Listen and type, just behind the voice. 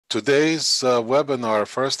Today's webinar,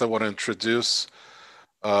 first I want to introduce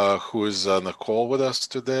who is on the call with us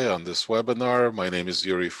today on this webinar. My name is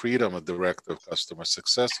Yuri Fried. I'm a Director of Customer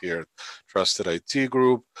Success here at Trusted IT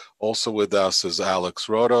Group. Also with us is Alex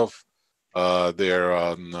Rodov. They're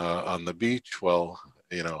on the beach. Well,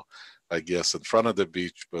 you know, I guess in front of the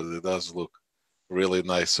beach, but it does look really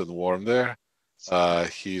nice and warm there.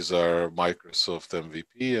 He's our Microsoft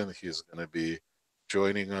MVP, and he's going to be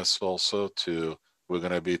joining us also to, we're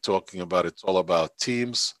going to be talking about, it's all about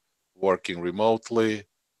teams, working remotely,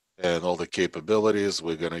 and all the capabilities.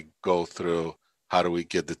 We're going to go through how do we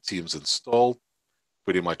get the teams installed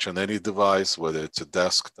pretty much on any device, whether it's a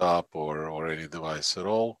desktop or any device at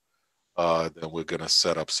all. Then we're going to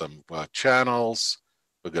set up some channels.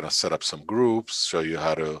 We're going to set up some groups, show you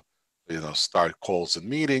how to, start calls and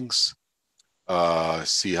meetings,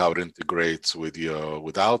 see how it integrates with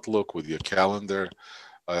with Outlook, with your calendar,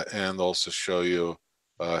 and also show you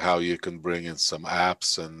how you can bring in some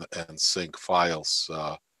apps and sync files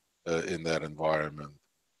in that environment.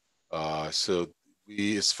 So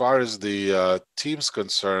as far as the Teams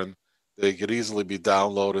concerned, they could easily be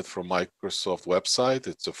downloaded from Microsoft website.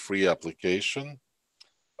 It's a free application,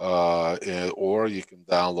 or you can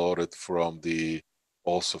download it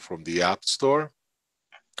also from the App Store.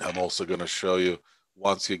 I'm also going to show you,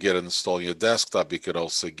 once you get it installed on your desktop, you could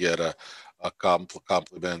also get a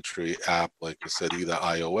complimentary app, like I said, either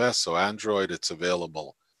iOS or Android. It's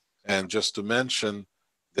available. And just to mention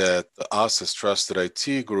that us as Trusted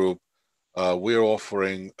IT Group, we're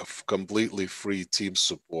offering completely free team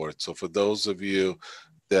support. So for those of you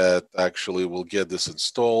that actually will get this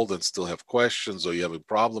installed and still have questions, or you're having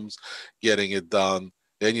problems getting it done,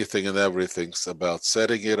 anything and everything about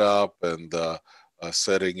setting it up and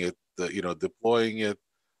setting it, deploying it,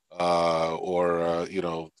 or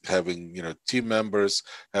having team members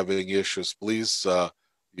having issues, please,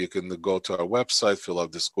 you can go to our website, fill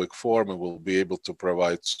out this quick form, and we'll be able to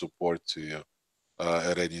provide support to you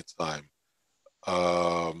at any time.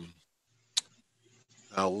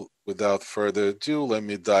 Now, without further ado, let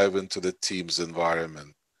me dive into the Teams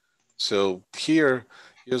environment. So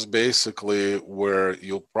here's basically where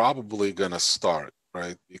you're probably going to start,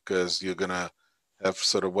 right? Because you're going to have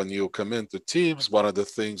sort of, when you come into Teams, one of the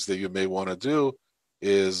things that you may want to do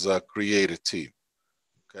is create a team,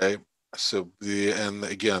 okay? So and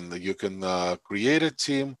again, you can create a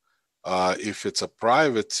team. If it's a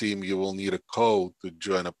private team, you will need a code to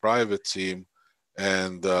join a private team.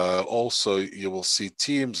 And also you will see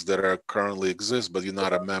teams that are currently exist, but you're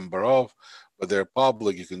not a member of, but they're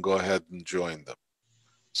public. You can go ahead and join them.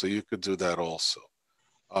 So you could do that also.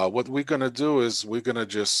 What we're going to do is we're going to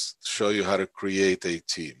just show you how to create a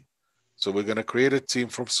team. So we're going to create a team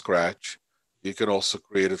from scratch. You can also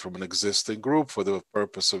create it from an existing group. For the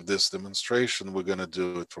purpose of this demonstration, we're going to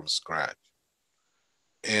do it from scratch.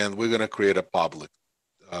 And we're going to create a public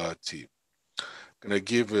team. Going to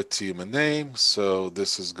give a team a name. So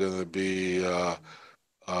this is going to be,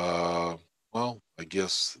 well, I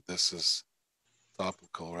guess this is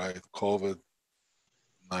topical, right? COVID-19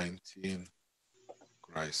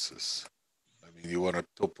 crisis. I mean, you want to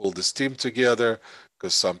pull this team together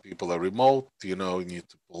because some people are remote, you need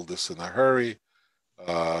to pull this in a hurry,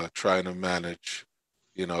 trying to manage,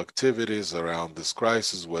 activities around this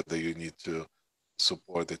crisis, whether you need to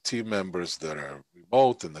support the team members that are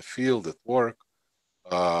remote in the field at work.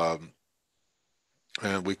 And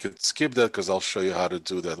we could skip that because I'll show you how to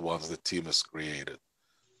do that once the team is created.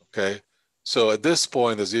 Okay. So at this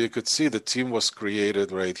point, as you could see, the team was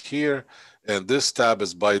created right here. And this tab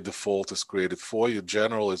is by default is created for you.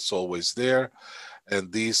 General, it's always there.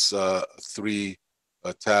 And these three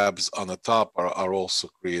tabs on the top are also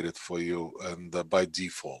created for you and by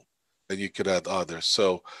default. And you could add others.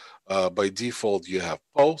 So by default, you have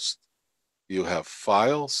post, you have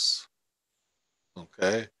files,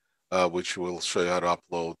 okay, which will show you how to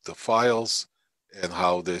upload the files and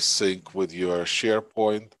how they sync with your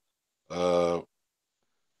SharePoint.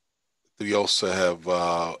 We also have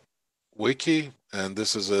Wiki, and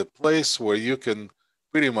this is a place where you can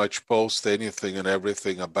pretty much post anything and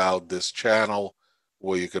everything about this channel,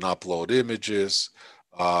 where you can upload images.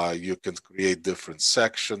 You can create different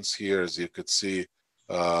sections here, as you could see.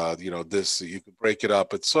 This, you can break it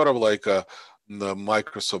up. It's sort of like the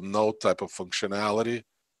Microsoft Note type of functionality.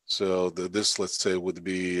 So this, let's say, would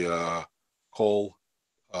be call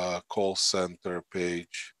center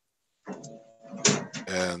page,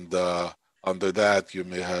 and under that you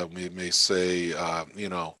may say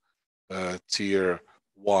tier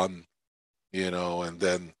 1, and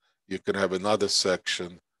then you can have another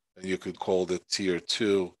section and you can call it tier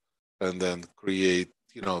 2, and then create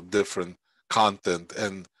different content.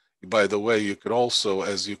 And By the way, you could also,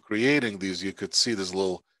 as you're creating these, you could see these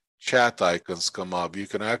little chat icons come up. You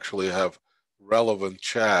can actually have relevant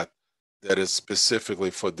chat that is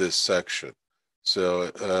specifically for this section.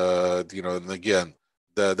 So, and again,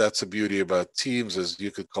 that's the beauty about Teams is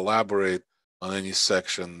you could collaborate on any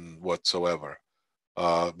section whatsoever.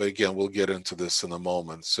 But again, we'll get into this in a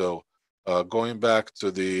moment. So going back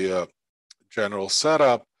to the general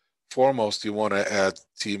setup, foremost, you want to add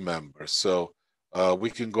team members. So we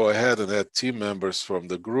can go ahead and add team members from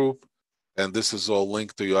the group. And this is all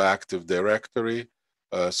linked to your Active Directory.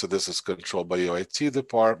 So this is controlled by your IT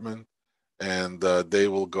department. And they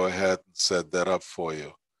will go ahead and set that up for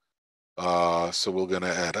you. So we're going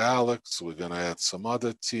to add Alex. We're going to add some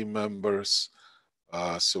other team members.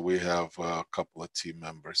 So we have a couple of team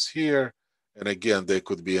members here. And again, they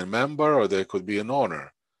could be a member or they could be an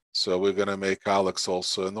owner. So we're going to make Alex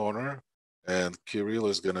also an owner and Kirill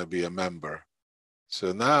is going to be a member.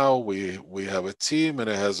 So now we have a team and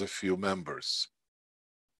it has a few members.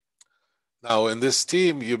 Now in this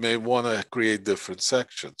team, you may want to create different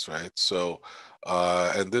sections, right? So,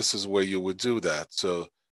 and this is where you would do that. So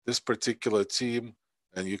this particular team,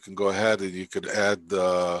 and you can go ahead and you could add,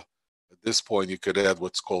 at this point, you could add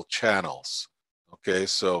what's called channels. Okay,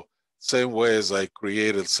 so same way as I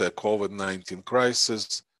created, say, COVID-19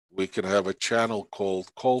 crisis, we can have a channel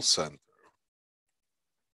called call center.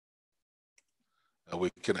 And we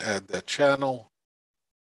can add that channel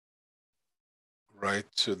right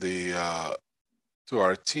to the to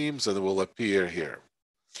our teams and it will appear here.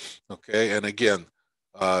 Okay, and again,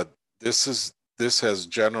 uh, this has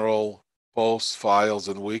general posts, files,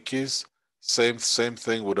 and wikis. Same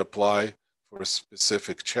thing would apply for a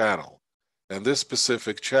specific channel. And this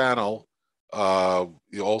specific channel,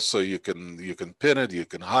 you can pin it, you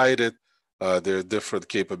can hide it. There are different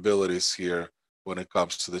capabilities here when it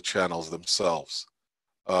comes to the channels themselves.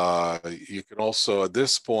 You can also, at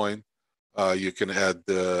this point, you can add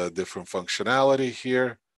the different functionality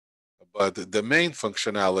here. But the main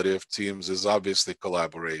functionality of Teams is obviously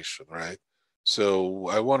collaboration, right? So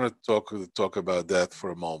I want to talk about that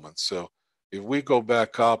for a moment. So if we go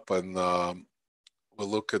back up and we'll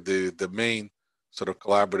look at the main sort of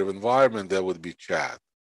collaborative environment, that would be chat.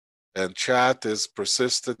 And chat is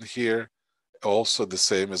persistent here, also the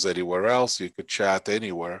same as anywhere else. You could chat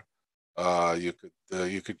anywhere.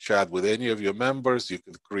 You could chat with any of your members. You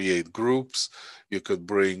could create groups. You could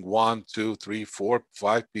bring 1, 2, 3, 4,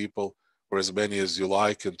 5 people, or as many as you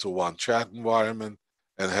like, into one chat environment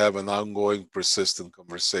and have an ongoing, persistent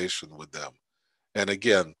conversation with them. And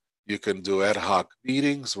again, you can do ad hoc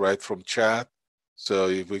meetings right from chat. So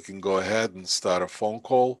if we can go ahead and start a phone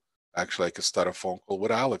call, actually, I can start a phone call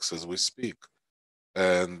with Alex as we speak,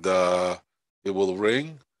 and it will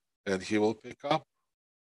ring, and he will pick up.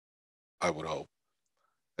 I would hope.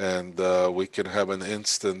 And we can have an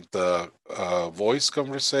instant voice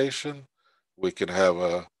conversation. We can have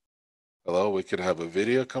a hello. We can have a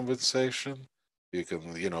video conversation. You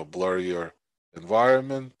can, blur your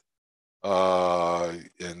environment,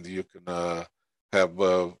 and you can have,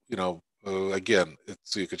 again,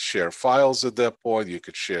 you could share files at that point. You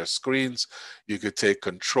could share screens. You could take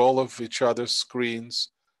control of each other's screens.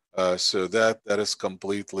 So that is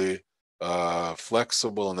completely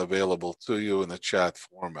flexible and available to you in a chat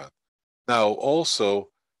format. Now, also,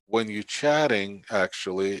 when you're chatting,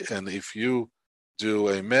 actually, and if you do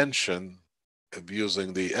a mention of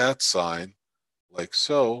using the @ sign, like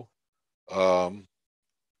so, actually,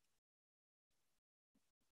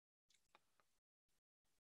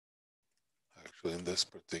 in this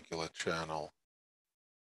particular channel,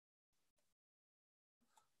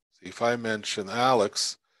 if I mention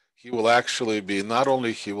Alex, he will actually be, not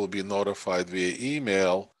only he will be notified via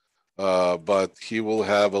email, but he will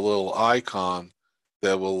have a little icon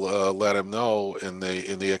that will let him know in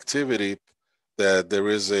the activity that there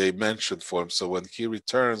is a mention for him. So when he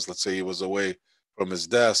returns, let's say he was away from his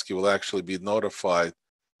desk, he will actually be notified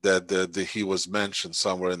that he was mentioned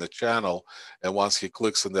somewhere in the channel. And once he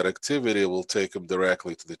clicks on that activity, it will take him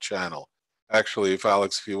directly to the channel. Actually,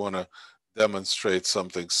 if you want to demonstrate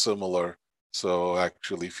something similar, so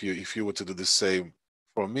actually, if you were to do the same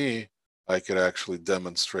for me, I could actually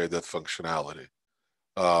demonstrate that functionality.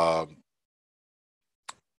 Um,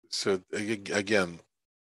 so again,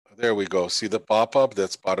 there we go. See the pop-up?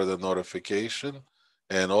 That's part of the notification.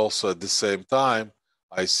 And also at the same time,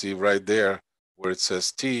 I see right there where it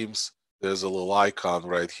says Teams, there's a little icon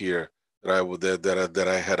right here that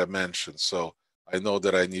I had to mention. So I know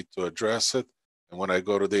that I need to address it. And when I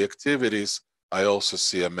go to the activities, I also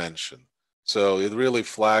see a mention. So it really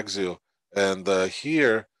flags you. And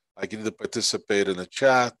here, I can either participate in a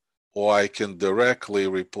chat, or I can directly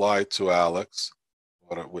reply to Alex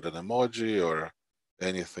with an emoji or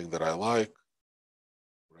anything that I like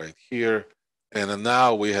right here. And then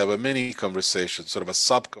now we have a mini conversation, sort of a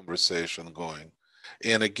sub conversation going.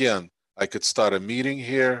 And again, I could start a meeting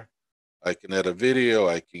here. I can add a video.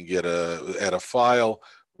 I can add a file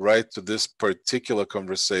right to this particular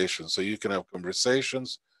conversation. So you can have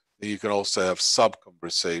conversations. And you can also have sub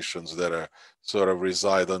conversations that are sort of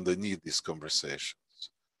reside underneath these conversations.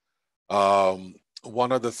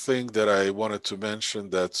 One other thing that I wanted to mention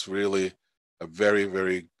that's really a very,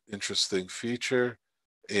 very interesting feature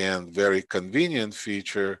and very convenient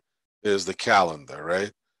feature is the calendar,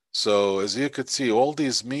 right? So as you could see, all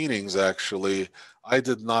these meetings actually, I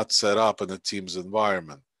did not set up in a Teams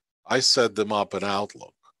environment. I set them up in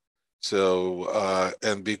Outlook. So,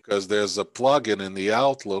 and because there's a plugin in the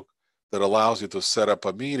Outlook that allows you to set up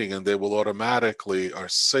a meeting and they will automatically are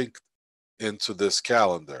synced into this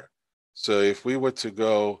calendar. So if we were to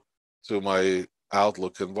go to my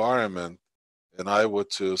Outlook environment and I were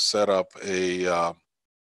to set up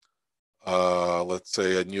let's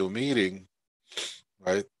say a new meeting,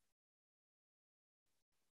 right,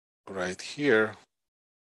 right here,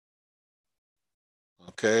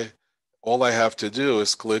 okay, all I have to do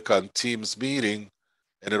is click on Teams meeting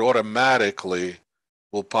and it automatically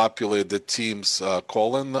will populate the Teams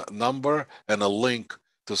colon number and a link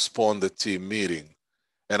to spawn the team meeting.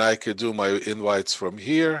 And I could do my invites from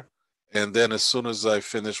here. And then as soon as I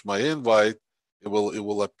finish my invite, it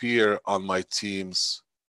will appear on my Teams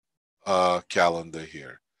calendar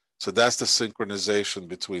here. So that's the synchronization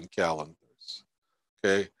between calendars.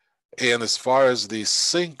 Okay. And as far as the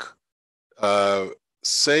sync, uh,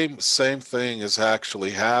 same thing is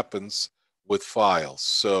actually happens with files.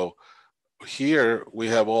 So here we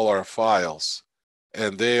have all our files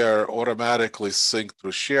and they are automatically synced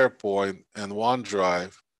through SharePoint and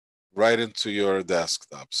OneDrive right into your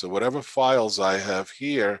desktop. So whatever files I have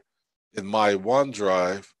here in my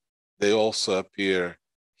OneDrive, they also appear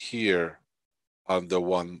here on the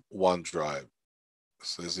OneDrive.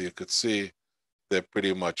 So as you could see, they're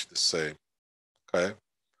pretty much the same. Okay.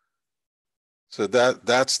 So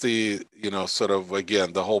that's the, sort of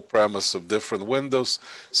again, the whole premise of different windows,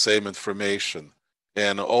 same information.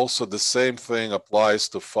 And also the same thing applies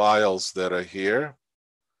to files that are here.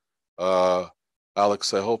 Uh,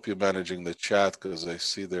 Alex, I hope you're managing the chat because I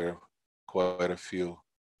see there are quite a few.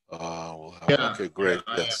 Okay, Yeah, great.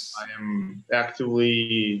 Yes. I am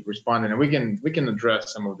actively responding, and we can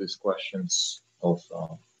address some of these questions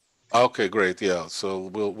also. Okay, great. Yeah. So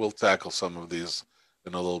we'll tackle some of these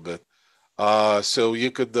in a little bit. So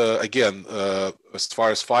you could, again, as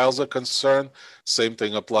far as files are concerned, same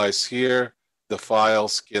thing applies here. The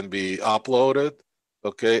files can be uploaded,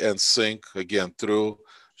 okay, and sync again through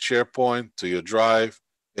SharePoint to your drive,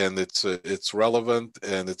 and it's relevant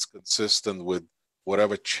and it's consistent with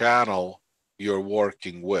whatever channel you're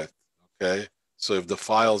working with, okay. So if the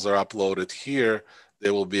files are uploaded here,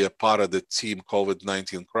 they will be a part of the Team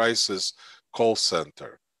COVID-19 Crisis call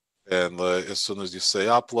center. And as soon as you say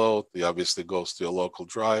upload, it obviously goes to your local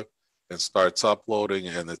drive and starts uploading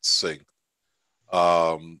and it's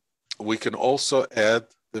synced. We can also add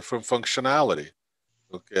different functionality.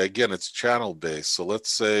 Okay, again, it's channel based. So let's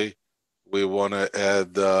say we want to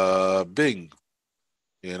add Bing.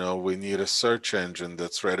 We need a search engine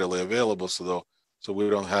that's readily available so we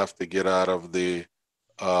don't have to get out of the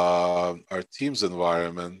our Teams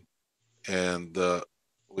environment, and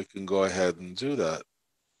we can go ahead and do that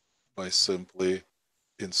by simply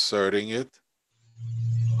inserting it.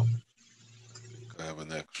 I think I have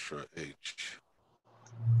an extra H.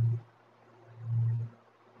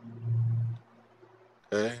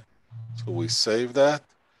 Okay, so we save that.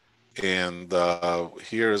 And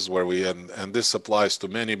here's where and this applies to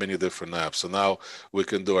many, many different apps. So now we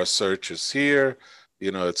can do our searches here.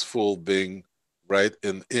 It's full Bing right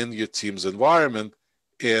in your Teams environment.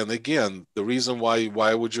 And again, the reason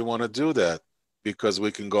why would you want to do that? Because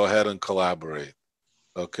we can go ahead and collaborate.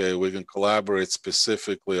 Okay, we can collaborate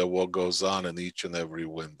specifically on what goes on in each and every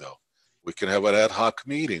window. We can have an ad hoc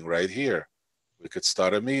meeting right here. We could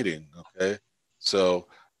start a meeting, okay? So,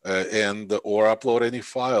 or upload any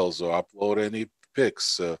files or upload any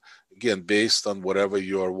pics, again, based on whatever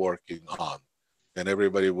you are working on. And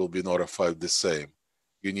everybody will be notified the same.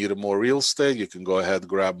 You need more real estate, you can go ahead and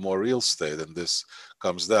grab more real estate, and this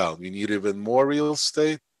comes down. You need even more real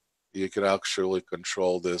estate, you can actually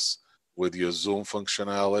control this with your Zoom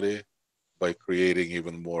functionality by creating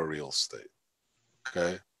even more real estate.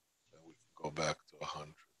 Okay, and we can go back to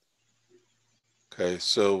 100. Okay,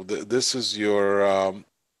 so this is your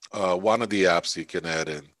one of the apps you can add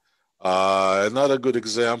in. Another good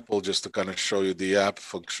example, just to kind of show you the app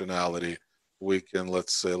functionality, we can,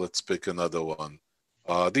 let's pick another one.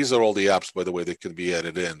 These are all the apps, by the way, that can be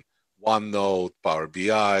added in. OneNote, Power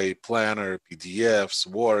BI, Planner, PDFs,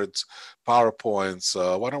 Words, PowerPoints.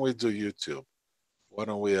 Why don't we do YouTube? Why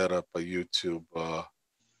don't we add up a YouTube?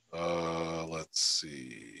 Let's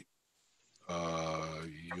see,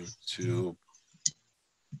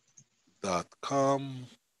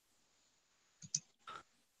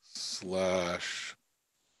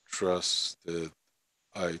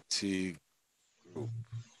 IT group.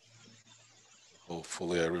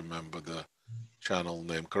 Hopefully I remember the channel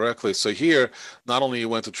name correctly. So here, not only you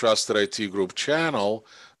went to Trusted IT Group channel,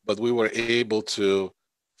 but we were able to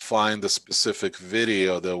find the specific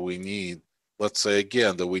video that we need. Let's say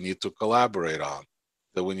again, that we need to collaborate on,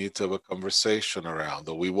 that we need to have a conversation around,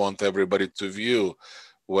 that we want everybody to view,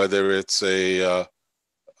 whether it's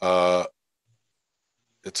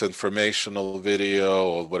it's informational video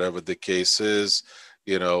or whatever the case is.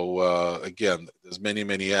 Again, there's many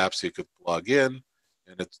apps you could plug in,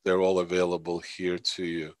 and they're all available here to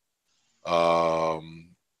you.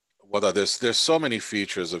 There's so many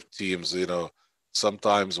features of Teams.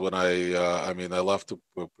 Sometimes when I love to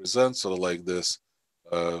present sort of like this,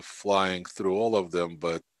 flying through all of them,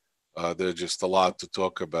 but there's just a lot to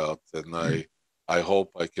talk about, and I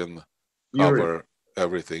hope I can cover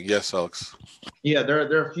everything. Yes, Alex. Yeah, there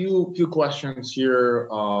are a few questions here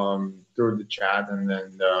through the chat, and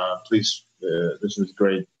then please, this is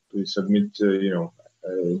great. Please submit,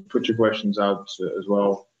 put your questions out as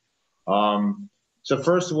well. So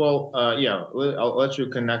first of all, I'll let you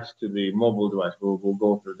connect to the mobile device. We'll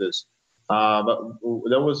go through this. But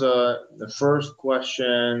there was the first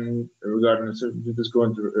question regarding this is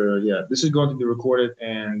going to this is going to be recorded,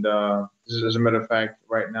 and this is, as a matter of fact,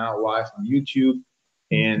 right now live on YouTube,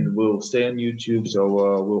 and we'll stay on YouTube. So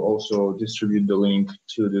we'll also distribute the link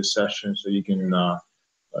to this session, so you can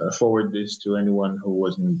forward this to anyone who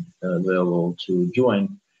wasn't available to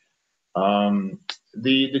join.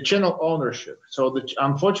 The channel ownership. So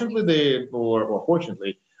unfortunately,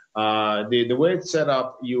 fortunately, the way it's set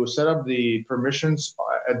up, you set up the permissions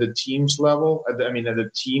at the teams level, at the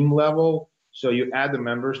team level. So you add the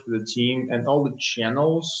members to the team, and all the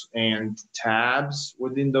channels and tabs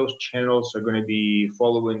within those channels are going to be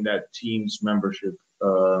following that team's membership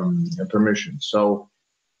permissions. So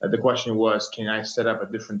the question was, can I set up a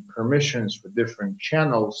different permissions for different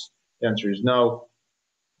channels? The answer is no.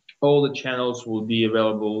 All the channels will be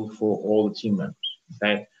available for all the team members.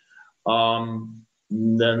 Okay.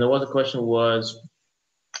 Then the other question was,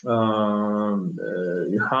 how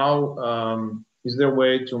is there a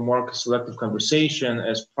way to mark a selective conversation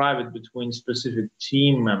as private between specific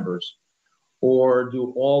team members, or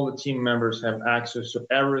do all the team members have access to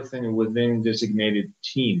everything within designated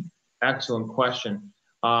team? Excellent question.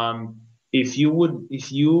 If you would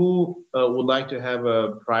like to have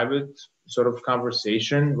a private sort of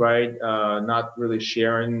conversation, right? Not really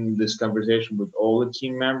sharing this conversation with all the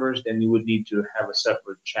team members, then you would need to have a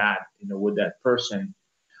separate chat, with that person.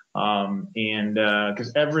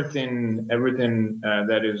 Because everything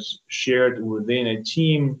that is shared within a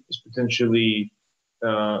team is potentially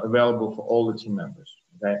available for all the team members.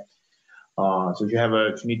 Okay. So if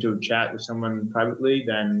you need to chat with someone privately,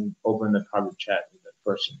 then open the private chat with that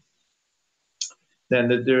person. Then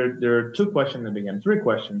there are two questions at the beginning, three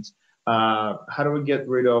questions. How do we get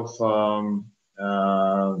rid of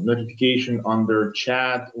notification under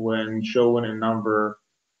chat when showing a number,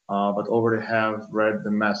 but already have read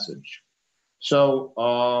the message? So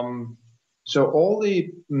all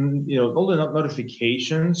the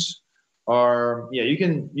notifications are, you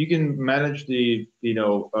can manage the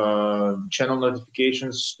channel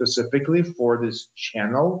notifications specifically for this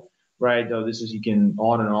channel, right? This is, you can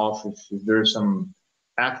on and off if there's some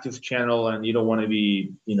active channel and you don't want to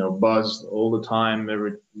be buzzed all the time,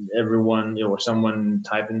 everyone or someone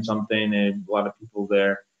typing something and a lot of people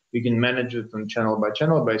there. You can manage it on channel by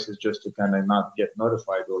channel basis, just to kind of not get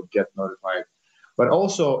notified or get notified. But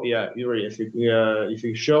also, Yuri, if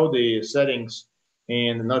you show the settings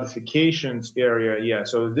and the notifications area,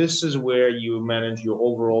 so this is where you manage your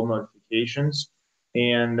overall notifications,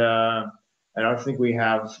 and I don't think we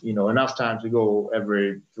have enough time to go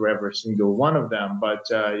through every single one of them, but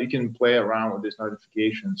you can play around with these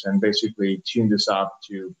notifications and basically tune this up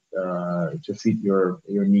to fit your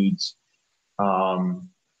needs.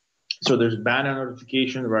 So there's banner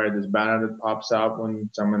notification, right? There's banner that pops out when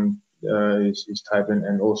someone is typing,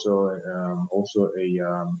 and also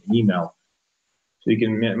an email. So you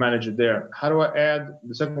can manage it there. How do I add,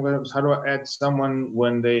 the second one is, how do I add someone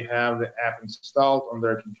when they have the app installed on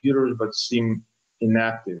their computers but seem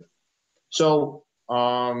inactive? So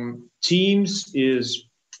Teams is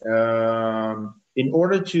in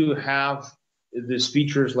order to have these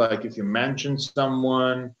features, like if you mention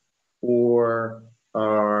someone, or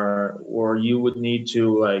or you would need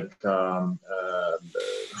to like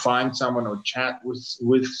find someone or chat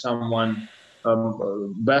with someone.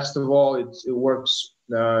 Best of all, it works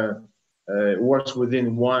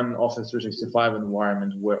within one Office 365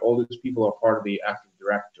 environment where all these people are part of the Active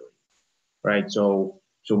Directory, right? So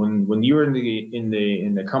when you're in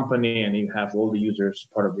the company and you have all the users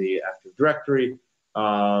part of the Active Directory,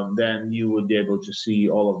 then you would be able to see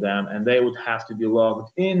all of them, and they would have to be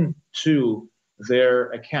logged into their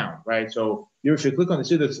account, right? So if you click on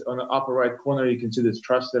see this on the upper right corner, you can see this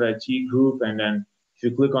Trusted IT group, and then if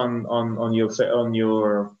you click on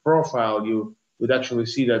your profile, you would actually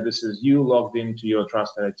see that this is you logged into your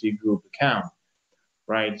Trusted IT group account,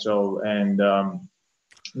 right? So and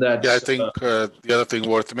Yeah, I that's think the other thing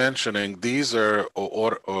worth mentioning, these are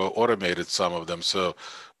automated, some of them. So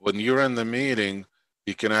when you're in the meeting,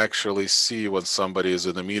 you can actually see when somebody is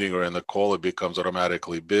in the meeting or in the call, it becomes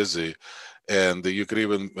automatically busy. And you could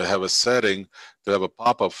even have a setting to have a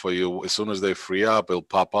pop-up for you. As soon as they free up, it'll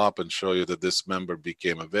pop up and show you that this member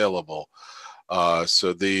became available. But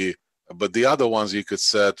the other ones you could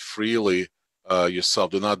set freely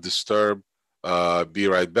yourself. Do not disturb, be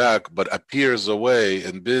right back, but appears away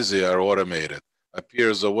and busy are automated.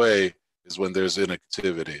 Appears away is when there's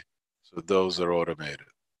inactivity. So those are automated.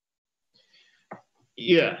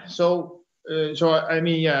 Yeah. So I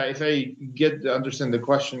mean, yeah, if I understand the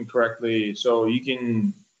question correctly, so you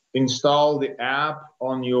can install the app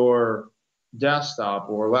on your desktop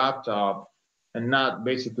or laptop and not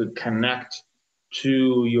basically connect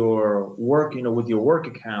to your work, with your work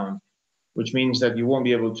account, which means that you won't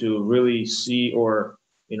be able to really see, or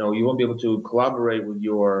you won't be able to collaborate with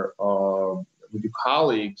your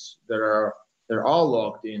colleagues that are all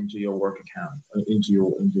logged into your work account,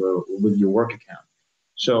 with your work account.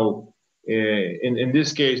 So in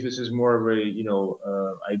this case, this is more of a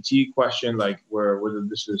IT question, like whether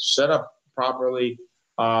this is set up properly.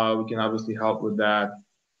 We can obviously help with that.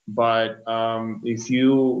 But if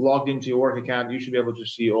you logged into your work account, you should be able to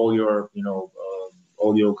see all your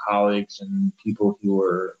colleagues and people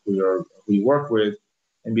who you work with,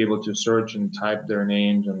 and be able to search and type their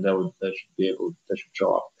names, and that should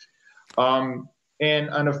show up.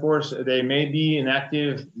 And of course, they may be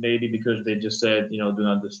inactive, maybe because they just said, do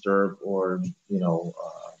not disturb, or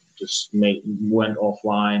just went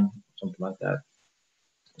offline, something like that.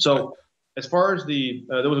 So, as far as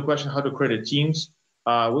there was a question how to create teams.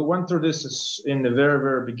 We went through this in the very,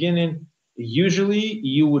 very beginning. Usually,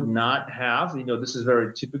 you would not have, this is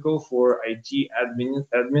very typical for IT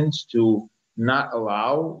admins to not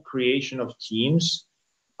allow creation of teams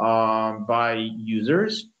by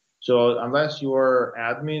users. So unless you're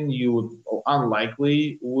admin, you would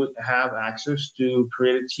unlikely would have access to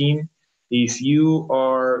create a team. If you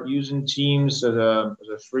are using Teams as a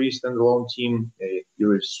free standalone team,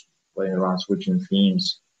 you're just playing around switching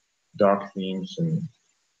themes, dark themes and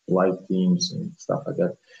light themes and stuff like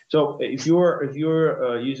that. So if you're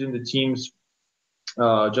using the Teams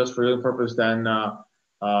just for your purpose, then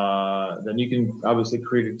you can obviously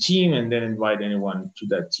create a team and then invite anyone to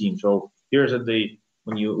that team. So here's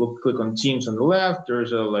when you click on Teams on the left, there's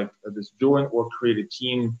this join or create a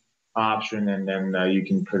team option, and then you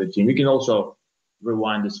can create a team. You can also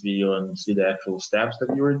rewind this video and see the actual steps that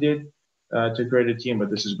you already did to create a team, but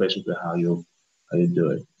this is basically how you do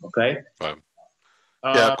it. Okay.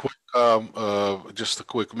 Yeah, just a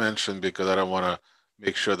quick mention, because I don't want to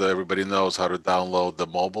make sure that everybody knows how to download the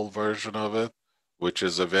mobile version of it, which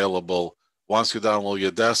is available. Once you download your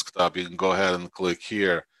desktop, you can go ahead and click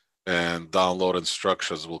here, and download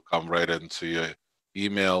instructions will come right into your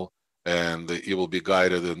email, and you will be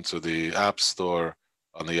guided into the App Store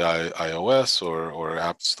on the iOS or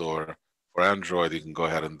App Store for Android. You can go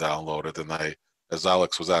ahead and download it. And as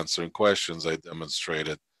Alex was answering questions, I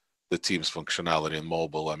demonstrated the Teams functionality in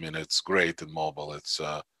mobile. I mean, it's great in mobile. It's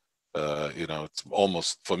it's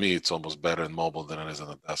almost, for me, it's almost better in mobile than it is on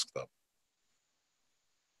the desktop.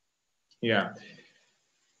 Yeah.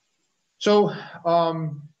 So,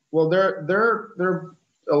 well, there are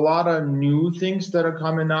a lot of new things that are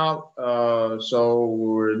coming out.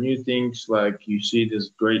 So new things like you see this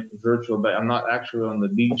great virtual, but I'm not actually on the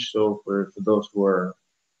beach. So for those who are,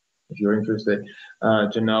 if you're interested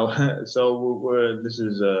to know, so this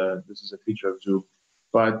is a feature of Zoom.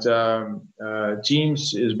 But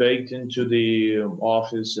Teams is baked into the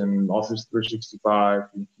Office and Office 365.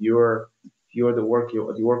 If you're the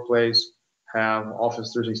workplace have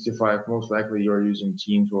Office 365, most likely you're using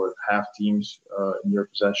Teams or have Teams in your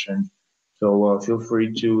possession. So feel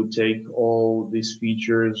free to take all these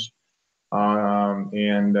features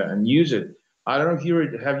and use it. I don't know if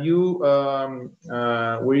you have you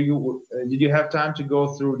were you did you have time to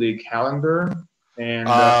go through the calendar and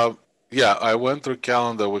Uh, yeah, I went through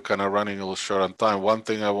calendar. We're kind of running a little short on time. One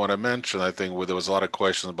thing I want to mention, I think, where there was a lot of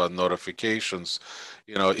questions about notifications.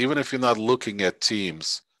 Even if you're not looking at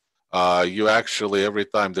Teams, you actually every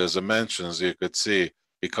time there's a mentions, you could see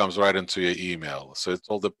it comes right into your email. So it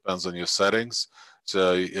all depends on your settings.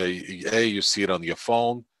 So you see it on your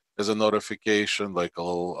phone as a notification, like a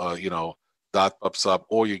little dot pops up,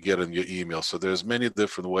 or you get in your email. So there's many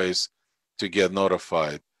different ways to get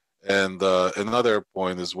notified. And another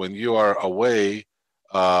point is when you are away,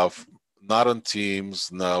 not on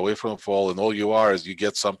Teams, no, away from the phone, and all you are is you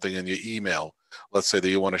get something in your email. Let's say that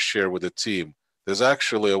you want to share with the team. There's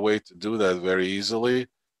actually a way to do that very easily.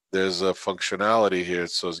 There's a functionality here.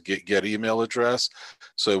 It says get email address.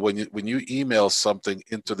 So when you email something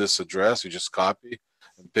into this address, you just copy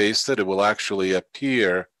and paste it. It will actually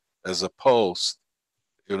appear as a post,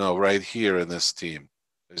 right here in this team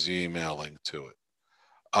as you emailing to it.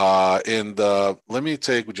 And let me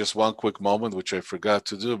take just one quick moment, which I forgot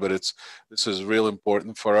to do, but this is real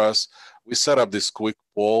important for us. We set up this quick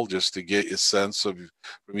poll just to get a sense of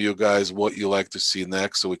from you guys what you like to see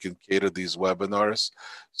next, so we can cater these webinars.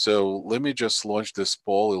 So let me just launch this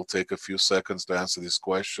poll. It'll take a few seconds to answer these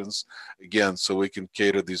questions again, so we can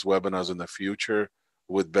cater these webinars in the future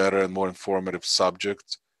with better and more informative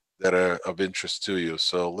subjects that are of interest to you.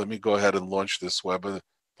 So let me go ahead and launch this webinar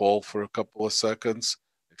poll for a couple of seconds.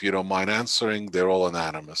 If you don't mind answering, they're all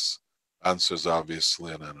anonymous. Answers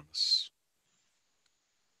obviously anonymous.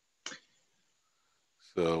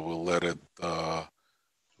 So we'll let it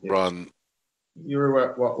run.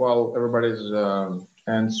 while everybody's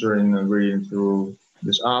answering and reading through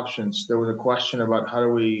these options, there was a question about how do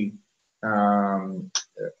we um,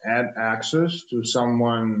 add access to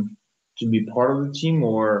someone to be part of the team,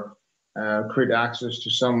 or create access to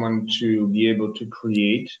someone to be able to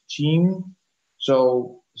create team.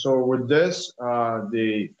 So with this,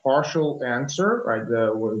 the partial answer, right?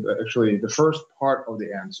 Actually the first part of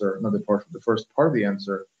the answer, not the partial, the first part of the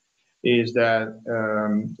answer is that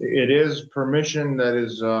it is permission that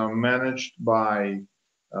is managed by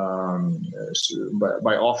Office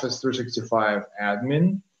 365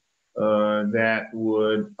 admin that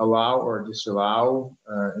would allow or disallow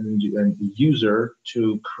a user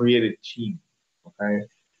to create a team. Okay,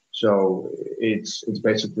 so it's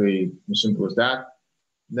basically as simple as that.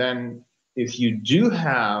 Then if you do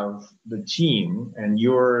have the team and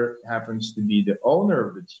you're happens to be the owner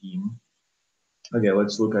of the team, okay,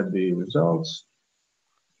 let's look at the results.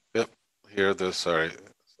 Yep. Here, sorry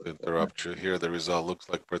to interrupt you. Here, the result looks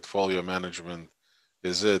like portfolio management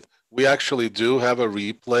is it. We actually do have a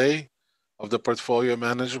replay of the portfolio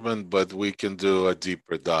management, but we can do a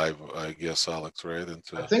deeper dive, I guess, Alex, right?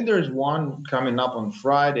 I think there's one coming up on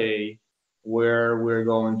Friday where we're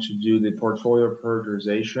going to do the portfolio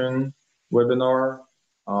prioritization webinar.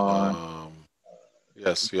 Uh, Um,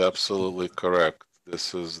 yes, you're absolutely correct.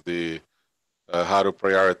 This is the how to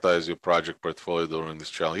prioritize your project portfolio during this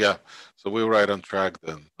challenge. Yeah, so we're right on track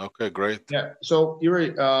then. Okay, great. yeah, so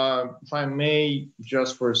Yuri, if I may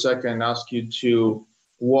just for a second ask you to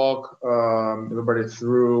walk everybody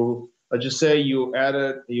through, let's just say you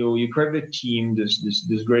created a team,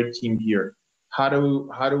 this great team here. How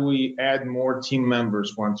do we add more team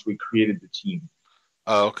members once we created the team?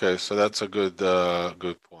 Okay, so that's a good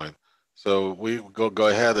point. So we go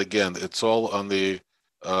ahead again. It's all on the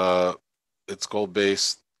uh, it's called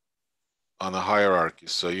based on a hierarchy.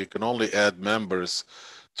 So you can only add members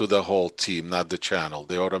to the whole team, not the channel.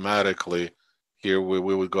 They automatically here we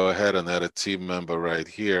would go ahead and add a team member right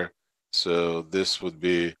here. So this would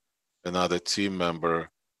be another team member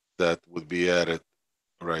that would be added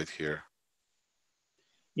right here.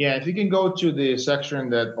 Yeah, if you can go to the section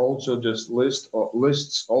that also just lists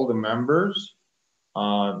all the members.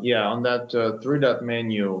 Yeah, on that three dot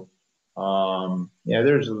menu.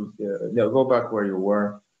 Yeah, go back where you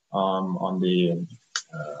were on the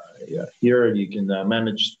yeah, here you can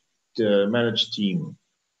manage team.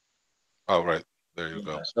 Oh, right. There you Yeah,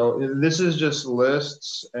 go. so this is just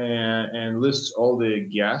lists and lists all the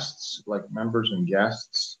guests, like members and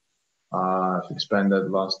guests. Expand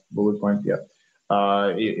that last bullet point. Yeah,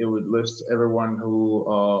 it would list everyone who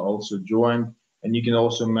also joined, and you can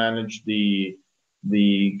also manage the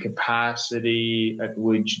capacity at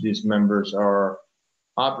which these members are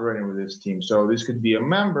operating with this team. So this could be a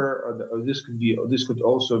member, or this could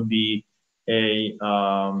also be a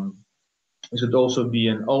this could also be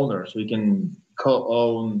an owner. So you can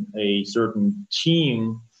co-own a certain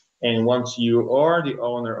team And once you are the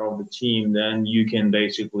owner of the team, then you can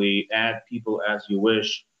basically add people as you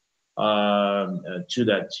wish to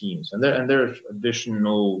that teams. And there's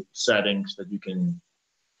additional settings that you can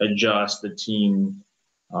adjust the team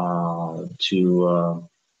to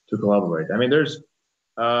collaborate. I mean, there's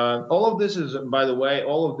all of this is, by the way,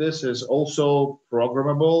 all of this is also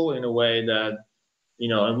programmable in a way that,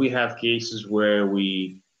 and we have cases where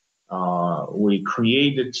we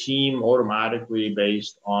create the team automatically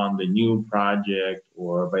based on the new project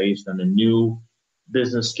or based on the new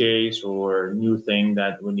business case or new thing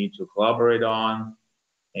that we need to collaborate on,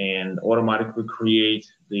 and automatically create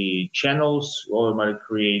the channels, automatically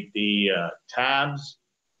create the tabs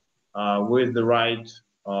with the right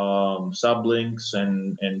sublinks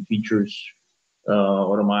and features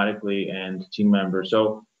automatically, and team members.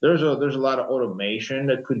 So there's a lot of automation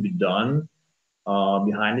that could be done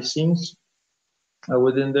behind the scenes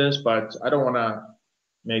within this, but I don't want to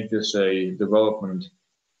make this a development,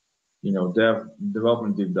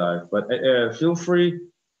 development deep dive. But feel free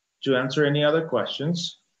to answer any other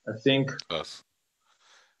questions. I think Yes.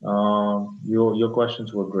 your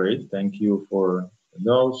questions were great. Thank you for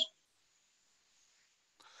those.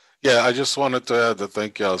 Yeah, I just wanted to add that.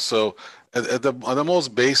 Thank you. So, on the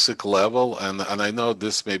most basic level, and I know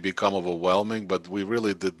this may become overwhelming, but we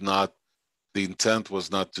really did not. The intent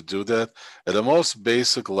was not to do that. At the most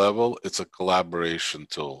basic level, it's a collaboration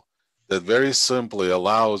tool that very simply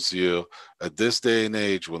allows you, at this day and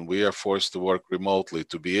age, when we are forced to work remotely,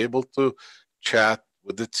 to be able to chat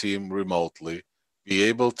with the team remotely, be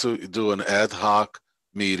able to do an ad hoc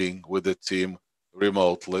meeting with the team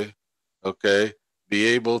remotely, okay? Be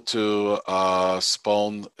able to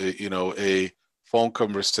spawn, a phone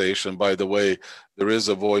conversation. By the way, there is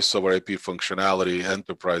a voice over IP functionality,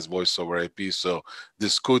 enterprise voice over IP. So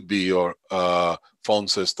this could be your phone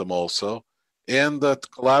system also, and that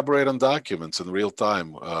collaborate on documents in real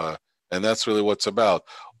time. And that's really what's about.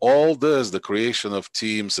 All this, the creation of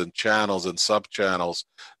teams and channels and sub channels,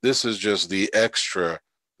 this is just the extra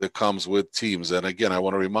that comes with Teams. And again, I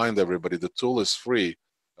want to remind everybody the tool is free.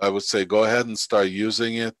 I would say go ahead and start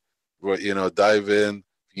using it. Dive in.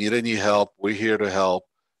 If you need any help, we're here to help.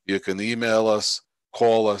 You can email us,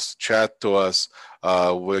 call us, chat to us.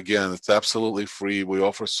 Again, it's absolutely free. We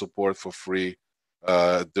offer support for free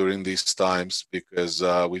during these times because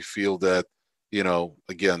we feel that,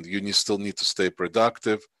 again, you still need to stay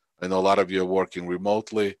productive. I know a lot of you are working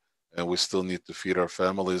remotely, and we still need to feed our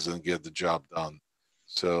families and get the job done.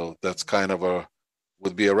 So that's kind of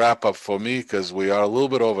would be a wrap up for me because we are a little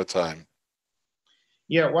bit over time.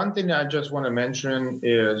 Yeah, one thing I just want to mention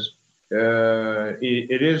is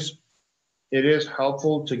it is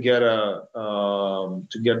helpful to get a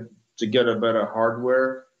better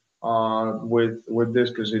hardware with this,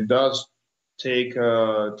 because it does take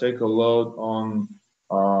a load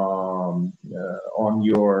on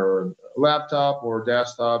your laptop or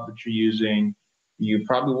desktop that you're using. You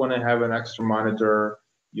probably want to have an extra monitor.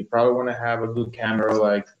 You probably want to have a good camera,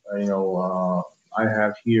 like I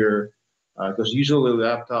have here, because usually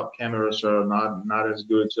laptop cameras are not as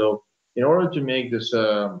good. So in order to make this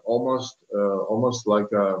almost like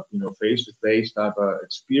a face-to-face type of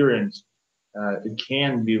experience, it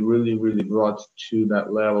can be really brought to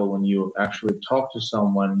that level when you actually talk to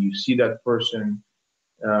someone. You see that person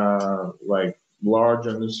like large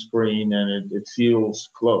on the screen, and it feels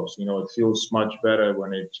close. It feels much better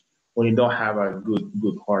when you don't have a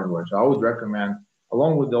good hardware. So I would recommend,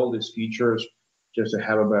 along with all these features, just to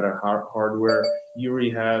have a better hardware. Yuri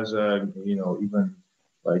has even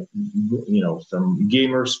like some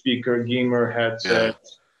gamer Yeah.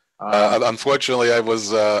 headsets. Um, Unfortunately, I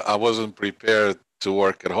wasn't prepared to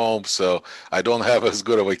work at home, so I don't have as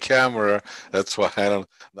good of a camera. That's why I'm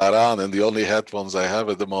not on. And the only headphones I have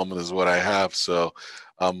at the moment is what I have. So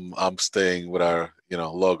I'm staying with our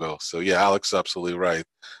logo. So yeah, Alex, absolutely right.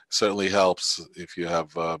 Certainly helps if you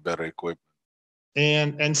have better equipment.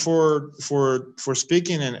 and for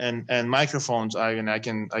speaking and microphones, I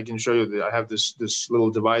can show you that I have this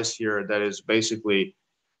little device here that is basically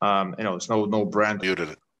it's no brand. Muted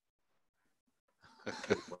it.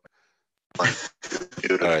 All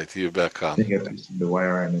right, you're back I on. think I twisted the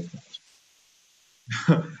wire.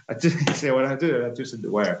 I didn't say what I did. I twisted the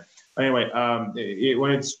wire. Anyway,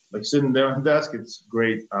 when it's like sitting there on the desk, it's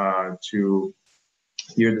great to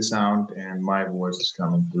hear the sound, and my voice is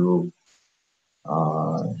coming through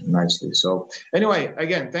nicely. So anyway,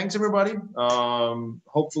 again, thanks everybody.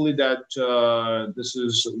 Hopefully that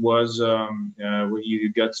was you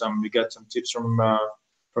get some tips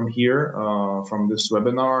from here from this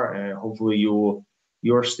webinar, and hopefully you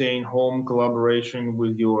your staying home collaboration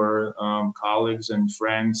with your colleagues and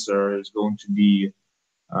friends is going to be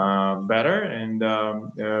better. And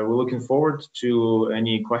we're looking forward to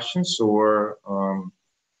any questions or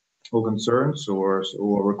concerns or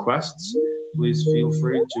requests. Please feel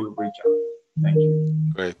free to reach out. Thank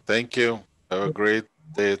you. Great. Thank you. Have a great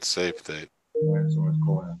day. Safe day. Thanks so much for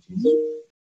calling.